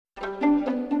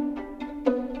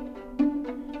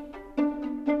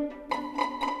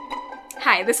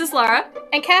Hi, this is Laura.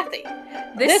 And Kathy.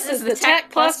 This is the Tech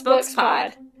Plus Books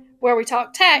Pod, where we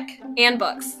talk tech and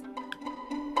books.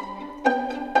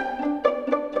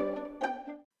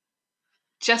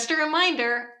 Just a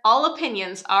reminder, all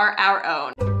opinions are our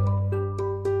own.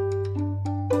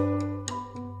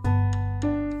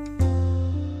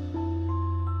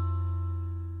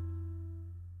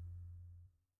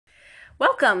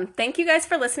 Welcome. Thank you guys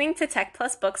for listening to Tech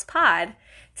Plus Books Pod.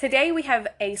 Today we have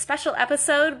a special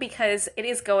episode because it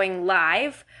is going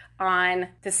live on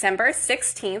December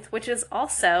 16th, which is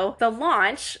also the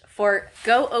launch for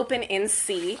Go Open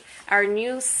NC, our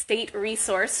new state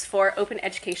resource for open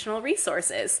educational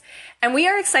resources. And we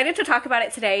are excited to talk about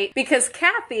it today because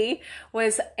Kathy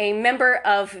was a member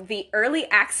of the early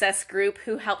access group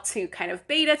who helped to kind of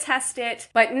beta test it,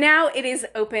 but now it is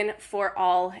open for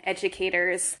all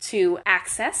educators to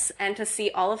access and to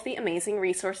see all of the amazing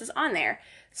resources on there.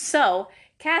 So,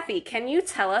 Kathy, can you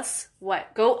tell us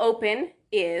what Go Open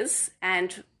is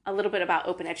and a little bit about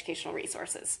open educational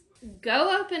resources?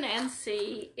 Go Open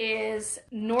NC is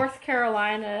North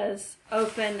Carolina's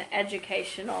open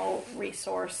educational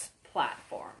resource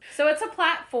platform. So it's a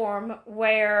platform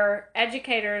where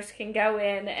educators can go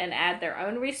in and add their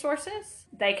own resources.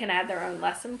 They can add their own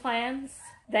lesson plans.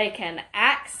 They can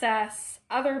access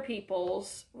other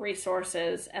people's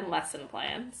resources and lesson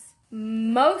plans.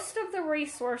 Most of the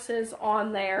resources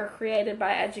on there created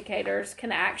by educators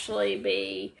can actually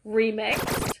be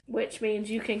remixed, which means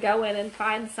you can go in and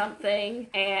find something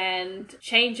and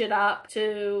change it up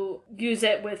to use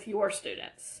it with your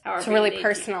students. To really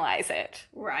personalize it.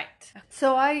 Right.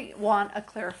 So I want a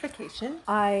clarification.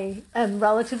 I am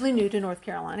relatively new to North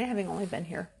Carolina, having only been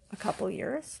here a couple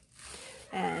years.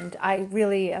 And I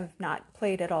really have not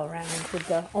played it all around with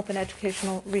the open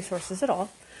educational resources at all.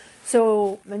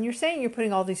 So when you're saying you're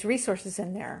putting all these resources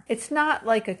in there, it's not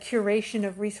like a curation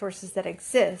of resources that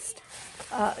exist.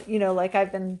 Like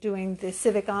I've been doing the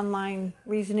civic online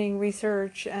reasoning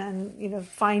research and,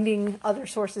 finding other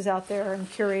sources out there and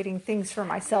curating things for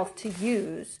myself to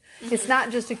use. Mm-hmm. It's not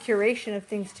just a curation of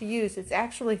things to use. It's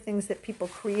actually things that people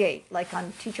create, like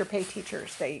on Teacher Pay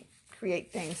Teachers. They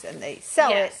create things and they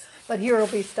sell it. But here will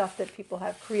be stuff that people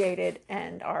have created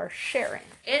and are sharing.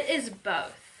 It is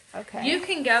both. Okay. You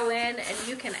can go in and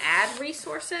you can add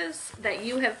resources that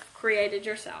you have created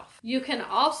yourself. You can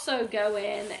also go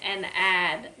in and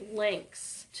add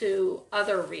links to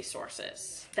other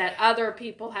resources that other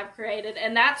people have created.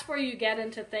 And that's where you get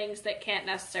into things that can't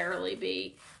necessarily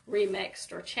be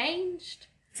remixed or changed.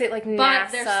 Is it like NASA? But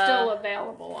they're still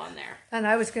available on there. And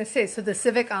I was going to say, so the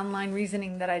civic online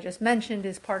reasoning that I just mentioned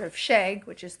is part of SHEG,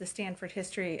 which is the Stanford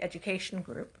History Education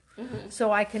Group. Mm-hmm.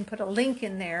 So I can put a link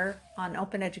in there on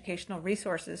open educational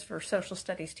resources for social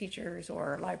studies teachers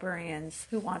or librarians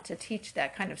who want to teach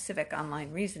that kind of civic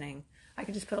online reasoning. I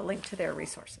can just put a link to their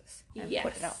resources and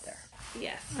put it out there.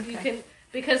 Yes. Okay. You can,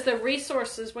 because the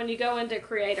resources, when you go in to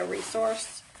create a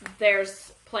resource,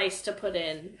 there's place to put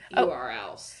in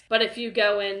URLs. But if you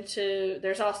go into,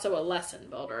 there's also a lesson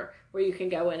builder where you can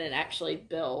go in and actually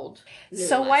build new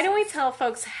lessons. Why don't we tell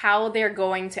folks how they're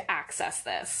going to access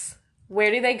this? Where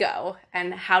do they go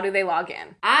and how do they log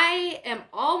in? I am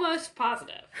almost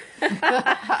positive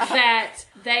that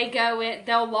they go in,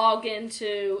 they'll log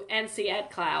into NC Ed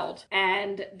Cloud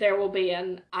and there will be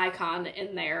an icon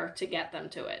in there to get them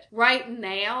to it. Right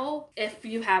now, if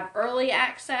you have early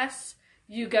access,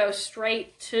 you go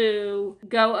straight to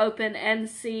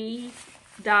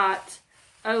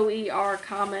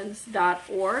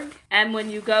goopennc.oercommons.org. And when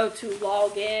you go to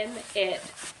log in, it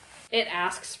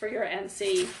asks for your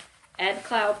NC Ed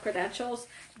Cloud credentials.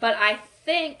 But I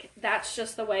think that's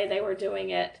just the way they were doing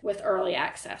it with early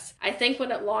access. I think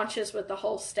when it launches with the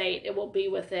whole state, it will be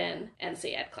within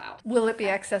NC Ed Cloud. Will it be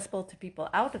accessible to people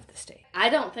out of the state? I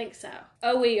don't think so.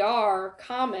 OER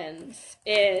Commons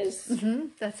is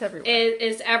that's everywhere.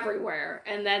 Is everywhere,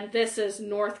 and then this is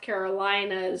North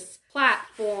Carolina's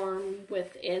platform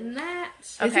within that.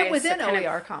 Is it within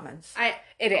OER Commons?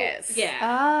 It is. Yeah.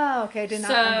 Oh, okay. I did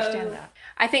not understand that.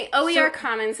 I think OER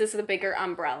Commons is the bigger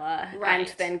umbrella, right.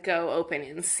 And then Go Open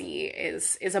NC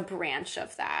is a branch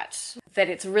of that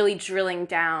it's really drilling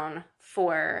down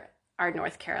for our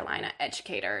North Carolina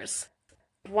educators.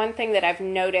 One thing that I've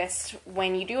noticed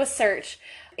when you do a search,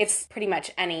 it's pretty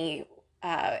much any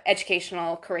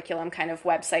educational curriculum kind of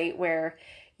website where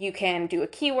you can do a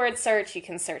keyword search, you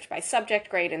can search by subject,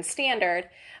 grade, and standard.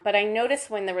 But I notice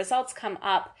when the results come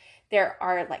up, there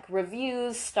are like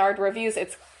reviews, starred reviews.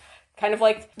 It's kind of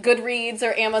like Goodreads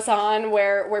or Amazon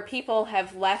where people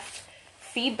have left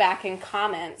feedback and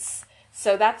comments.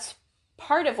 So that's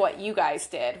part of what you guys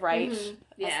did, right?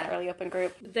 Yeah. As the early open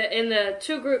group. In the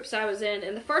 2 groups I was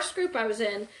in the first group I was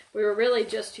in, we were really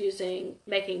just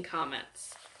making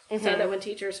comments. So that when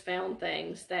teachers found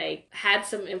things, they had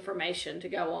some information to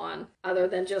go on other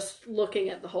than just looking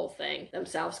at the whole thing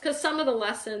themselves. Because some of the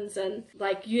lessons and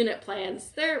like unit plans,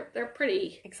 they're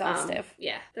pretty exhaustive.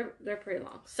 They're pretty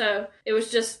long. So it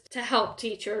was just to help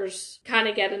teachers kind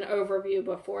of get an overview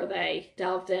before they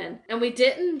delved in. And we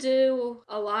didn't do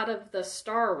a lot of the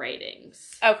star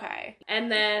ratings. Okay. And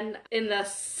then in the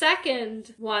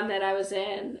second one that I was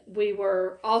in, we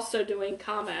were also doing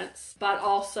comments, but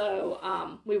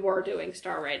also we were doing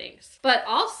star ratings. But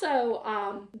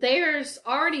also, there's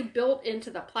already built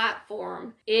into the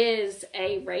platform is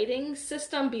a rating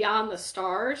system beyond the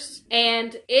stars,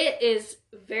 and it is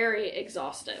very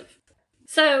exhaustive.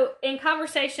 So in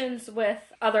conversations with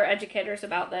other educators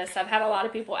about this, I've had a lot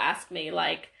of people ask me,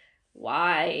 like,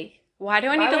 why do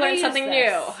I need to learn something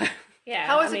new? Yeah.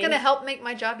 How is it going to help make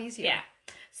my job easier? Yeah.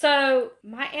 So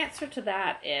my answer to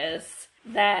that is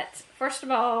that, first of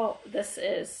all, this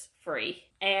is free.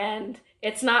 And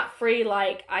it's not free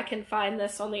like I can find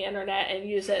this on the internet and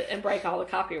use it and break all the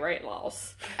copyright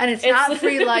laws. And it's not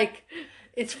free like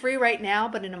it's free right now,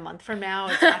 but in a month from now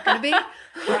it's not going to be.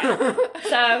 Right.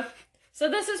 So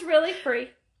this is really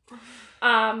free.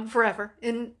 Forever.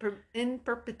 In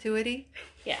perpetuity.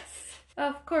 Yes.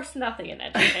 Of course, nothing in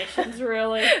education is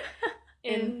really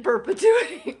in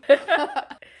perpetuity.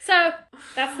 So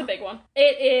that's the big one.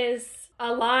 It is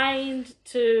aligned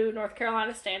to North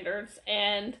Carolina standards,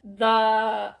 and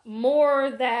the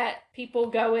more that people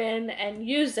go in and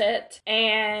use it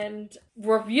and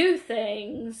review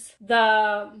things,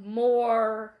 the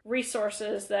more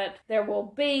resources that there will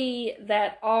be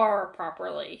that are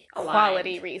properly aligned.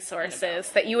 Quality resources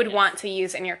that you would want to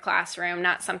use in your classroom,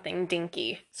 not something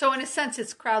dinky. So in a sense,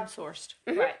 it's crowdsourced.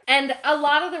 Right. And a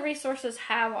lot of the resources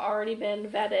have already been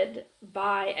vetted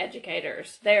by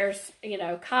educators. There's,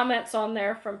 comments on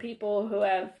there from people who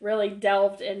have really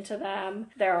delved into them.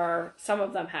 Some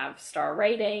of them have star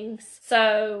ratings.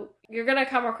 So you're going to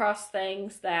come across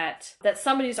things that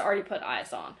somebody's already put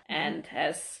eyes on and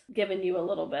has given you a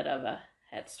little bit of a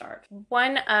head start.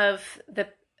 One of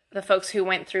the folks who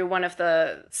went through one of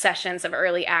the sessions of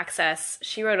early access,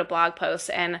 she wrote a blog post,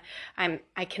 and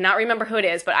I cannot remember who it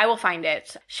is, but I will find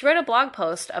it. She wrote a blog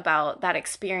post about that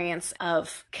experience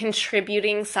of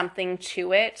contributing something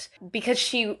to it, because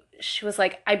she was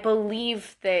like, I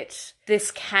believe that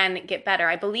this can get better.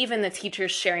 I believe in the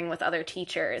teachers sharing with other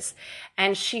teachers.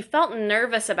 And she felt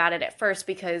nervous about it at first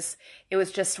because it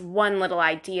was just one little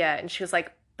idea. And she was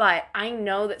like, but I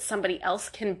know that somebody else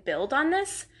can build on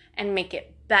this and make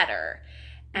it better.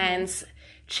 And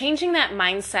changing that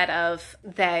mindset of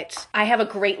that I have a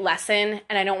great lesson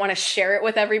and I don't want to share it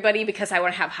with everybody because I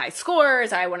want to have high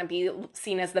scores, I want to be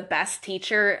seen as the best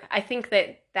teacher. I think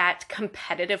that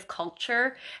competitive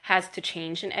culture has to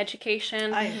change in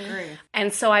education. I agree.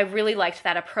 And so I really liked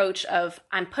that approach of,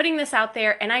 I'm putting this out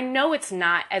there and I know it's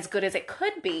not as good as it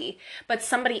could be, but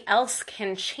somebody else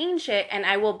can change it and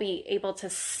I will be able to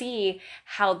see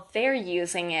how they're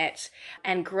using it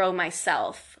and grow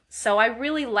myself. So I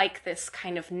really like this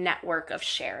kind of network of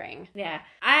sharing. Yeah.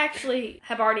 I actually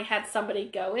have already had somebody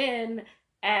go in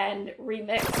and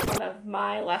remix one of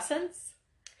my lessons.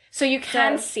 So you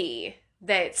can see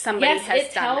that somebody has done that. Yes,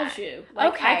 it tells you.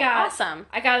 Like, okay, awesome.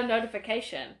 I got a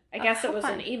notification. I guess it was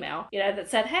an email, that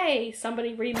said, "Hey,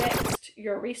 somebody remixed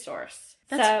your resource."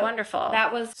 That's wonderful.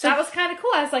 That was kind of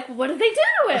cool. I was like, "What did they do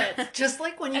to it?" Just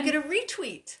like when you get a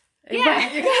retweet.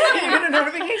 Yeah, you get a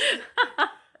notification.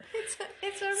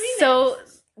 It's a remix. So,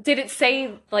 did it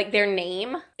say like their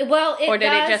name? Well, or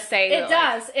did it just say? It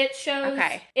does. It shows.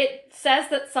 Okay. It says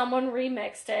that someone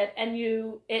remixed it, and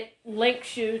it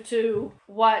links you to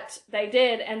what they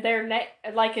did, and their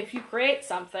like if you create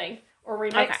something or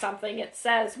remix something, it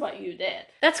says what you did.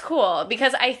 That's cool,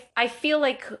 because I feel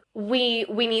like we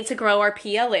need to grow our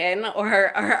PLN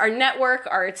or our network,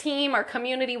 our team, our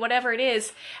community, whatever it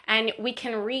is, and we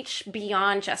can reach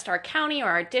beyond just our county or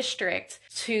our district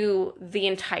to the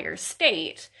entire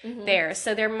state there.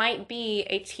 So there might be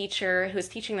a teacher who's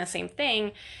teaching the same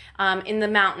thing in the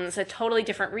mountains, a totally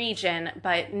different region,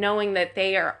 but knowing that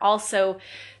they are also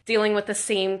dealing with the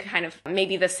same kind of,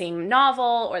 maybe the same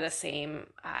novel or the same,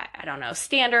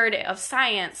 standard of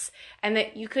science, and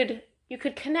that you could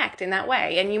connect in that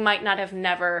way, and you might not have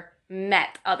never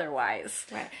met otherwise.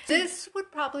 Right. This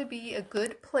would probably be a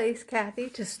good place, Kathy,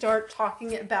 to start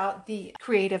talking about the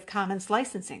Creative Commons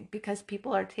licensing, because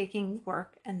people are taking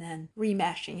work and then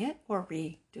remashing it or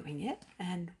redoing it.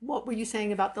 And what were you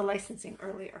saying about the licensing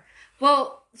earlier?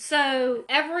 Well, so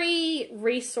every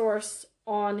resource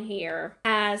on here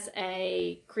has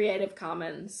a Creative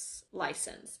Commons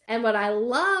license. And what I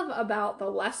love about the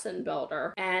lesson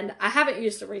builder, and I haven't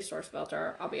used the resource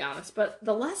builder, I'll be honest, but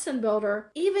the lesson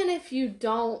builder, even if you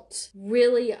don't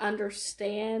really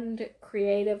understand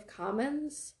Creative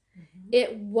Commons,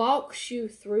 it walks you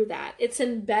through that. It's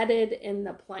embedded in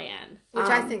the plan. Which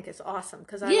I think is awesome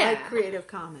because I like Creative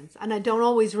Commons. And I don't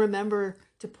always remember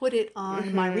to put it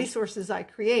on my resources I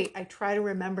create. I try to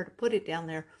remember to put it down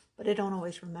there, but I don't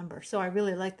always remember. So I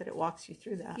really like that it walks you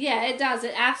through that. Yeah, it does.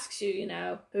 It asks you,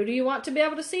 who do you want to be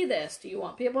able to see this? Do you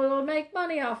want people to make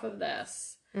money off of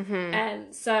this?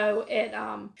 And so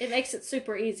it makes it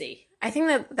super easy. I think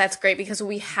that that's great because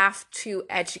we have to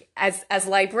as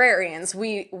librarians,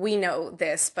 we know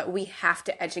this, but we have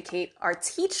to educate our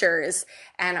teachers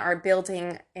and our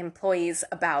building employees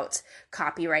about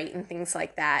copyright and things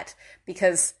like that,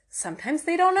 because sometimes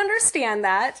they don't understand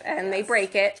that and they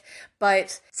break it,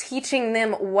 but teaching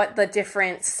them what the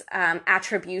different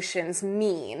attributions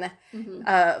mean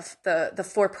of the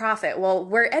for-profit. Well,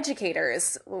 we're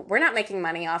educators. We're not making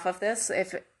money off of this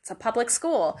if it's a public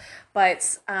school.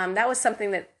 But that was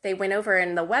something that they went over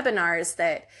in the webinars,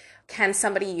 that can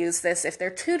somebody use this if they're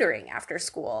tutoring after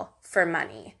school for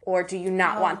money? Or do you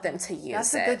not want them to use it?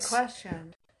 That's a good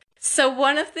question. So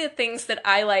one of the things that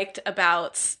I liked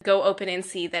about Go Open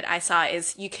NC that I saw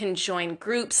is you can join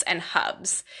groups and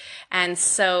hubs. And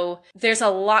so there's a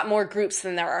lot more groups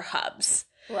than there are hubs.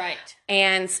 Right.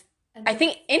 And I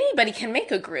think anybody can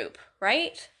make a group,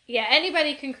 right? Yeah,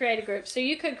 anybody can create a group. So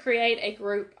you could create a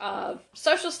group of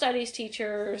social studies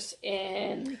teachers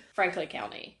in Franklin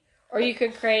County. Or you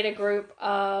could create a group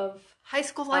of high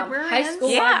school librarians. High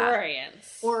school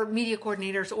librarians. Or media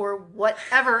coordinators, or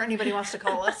whatever anybody wants to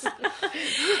call us.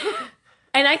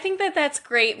 And I think that that's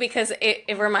great because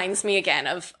it reminds me again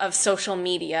of social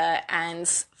media and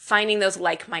finding those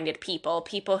like-minded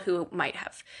people who might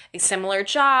have a similar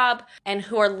job and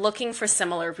who are looking for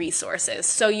similar resources.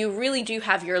 So you really do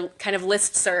have your kind of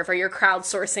listserv or your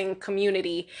crowdsourcing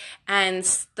community, and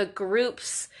the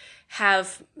groups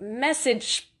have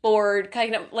message board,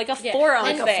 kind of like a forum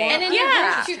thing. And in your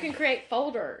groups, you can create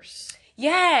folders.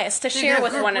 Yes, to share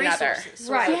with one another.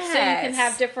 Right. Yes. So you can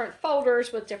have different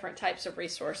folders with different types of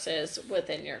resources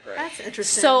within your group. That's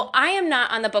interesting. So I am not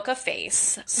on the Book of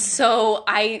Face. So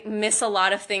I miss a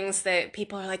lot of things that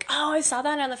people are like, oh, I saw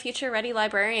that on the Future Ready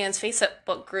Librarians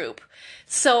Facebook group.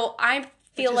 So I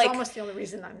feel like almost the only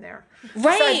reason I'm there.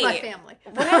 Right. Besides my family.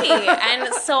 Right.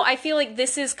 And so I feel like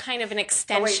this is kind of an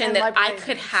extension that I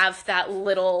could have that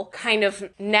little kind of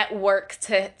network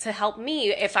to help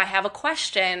me if I have a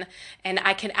question, and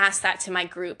I can ask that to my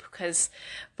group, because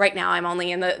right now I'm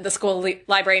only in the school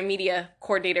library and media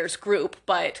coordinators group,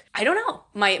 but I don't know.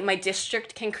 My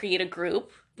district can create a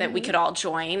group that we could all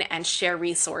join and share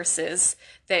resources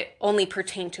that only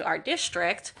pertain to our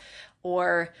district,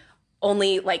 or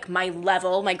only like my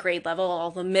grade level,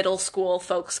 all the middle school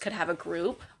folks could have a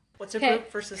group. What's a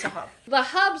group versus a hub? The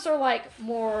hubs are like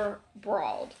more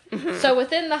broad. So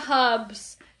within the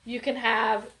hubs, you can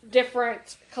have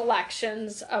different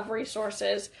collections of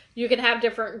resources. You can have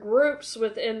different groups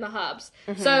within the hubs.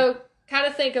 So kind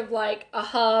of think of like a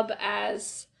hub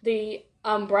as the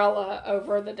umbrella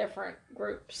over the different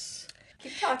groups.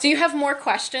 Do you have more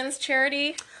questions,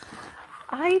 Charity?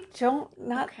 I don't,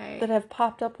 that have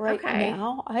popped up right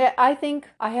now. I think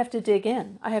I have to dig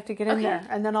in. I have to get in there,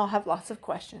 and then I'll have lots of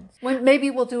questions.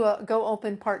 Maybe we'll do a Go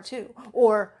Open Part 2,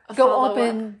 or Go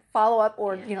Open follow-up,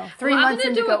 or, 3 months into Go Open. I'm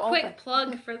going to do a quick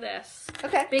plug for this.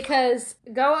 Okay. Because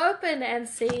Go Open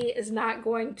NC is not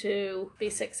going to be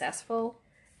successful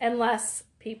unless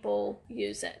people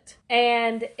use it.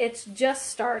 And it's just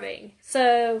starting.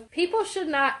 So people should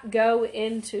not go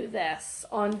into this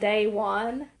on day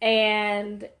one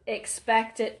and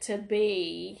expect it to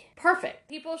be perfect.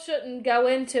 People shouldn't go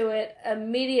into it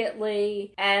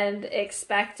immediately and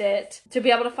expect it to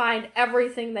be able to find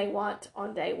everything they want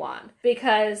on day one.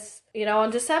 Because,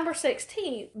 on December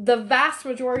 16th, the vast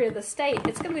majority of the state,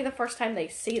 it's going to be the first time they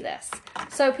see this.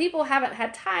 So people haven't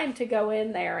had time to go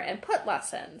in there and put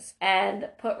lessons and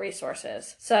put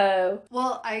resources. So,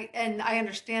 well, I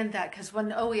understand that, because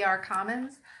when OER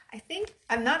Commons,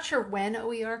 I'm not sure when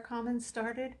OER Commons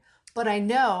started, but I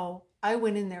know I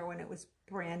went in there when it was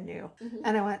brand new,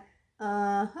 and I went,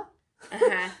 and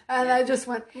I just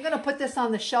went, I'm going to put this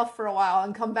on the shelf for a while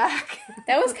and come back.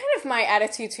 That was kind of my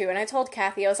attitude too. And I told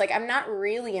Kathy, I was like, I'm not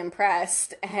really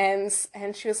impressed. And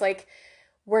she was like,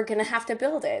 we're going to have to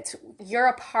build it. You're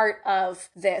a part of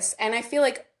this. And I feel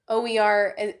like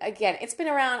OER, again, it's been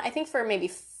around, I think, for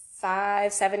maybe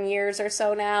 5-7 years or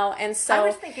so now. And so I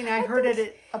was thinking I heard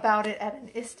about it at an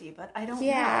ISTE, but I don't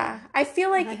know. I feel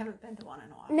like I haven't been to one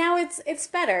in a while. now it's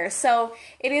better. So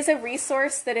it is a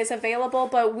resource that is available,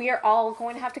 but we are all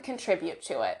going to have to contribute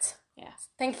to it. Yes.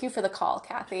 Thank you for the call,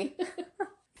 Kathy.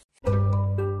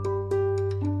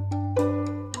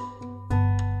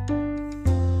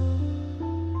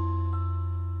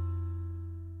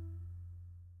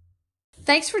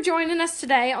 Thanks for joining us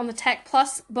today on the Tech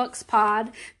Plus Books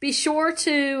Pod. Be sure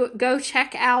to go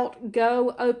check out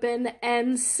Go Open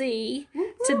NC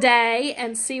today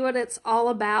and see what it's all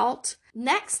about.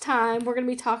 Next time, we're going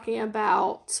to be talking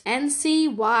about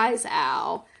NC Wise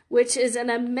Owl, which is an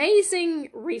amazing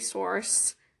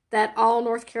resource that all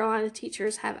North Carolina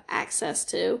teachers have access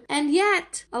to, and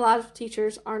yet a lot of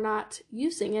teachers are not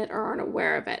using it or aren't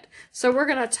aware of it. So we're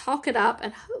going to talk it up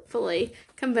and hopefully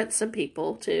convince some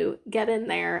people to get in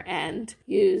there and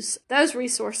use those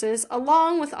resources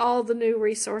along with all the new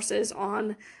resources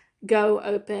on Go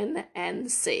Open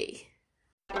NC.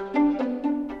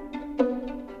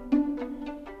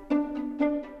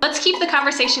 Let's keep the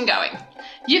conversation going.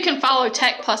 You can follow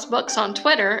Tech Plus Books on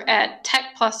Twitter at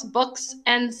Tech Plus Books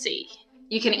NC.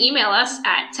 You can email us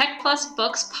at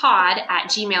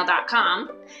techplusbookspod@gmail.com.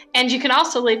 And you can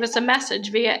also leave us a message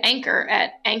via Anchor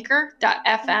at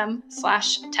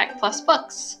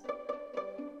anchor.fm/techplusbooks.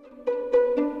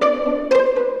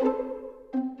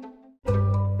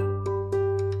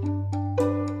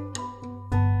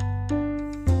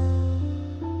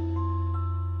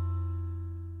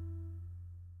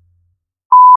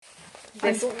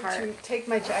 I'm going to take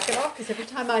my jacket off because every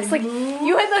time I move...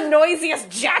 You had the noisiest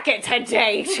jacket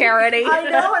today, Charity. I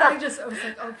know, and I was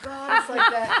like, oh God, it's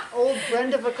like that old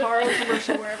Brenda Vaccaro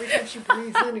commercial where every time she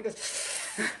breathes in, it goes...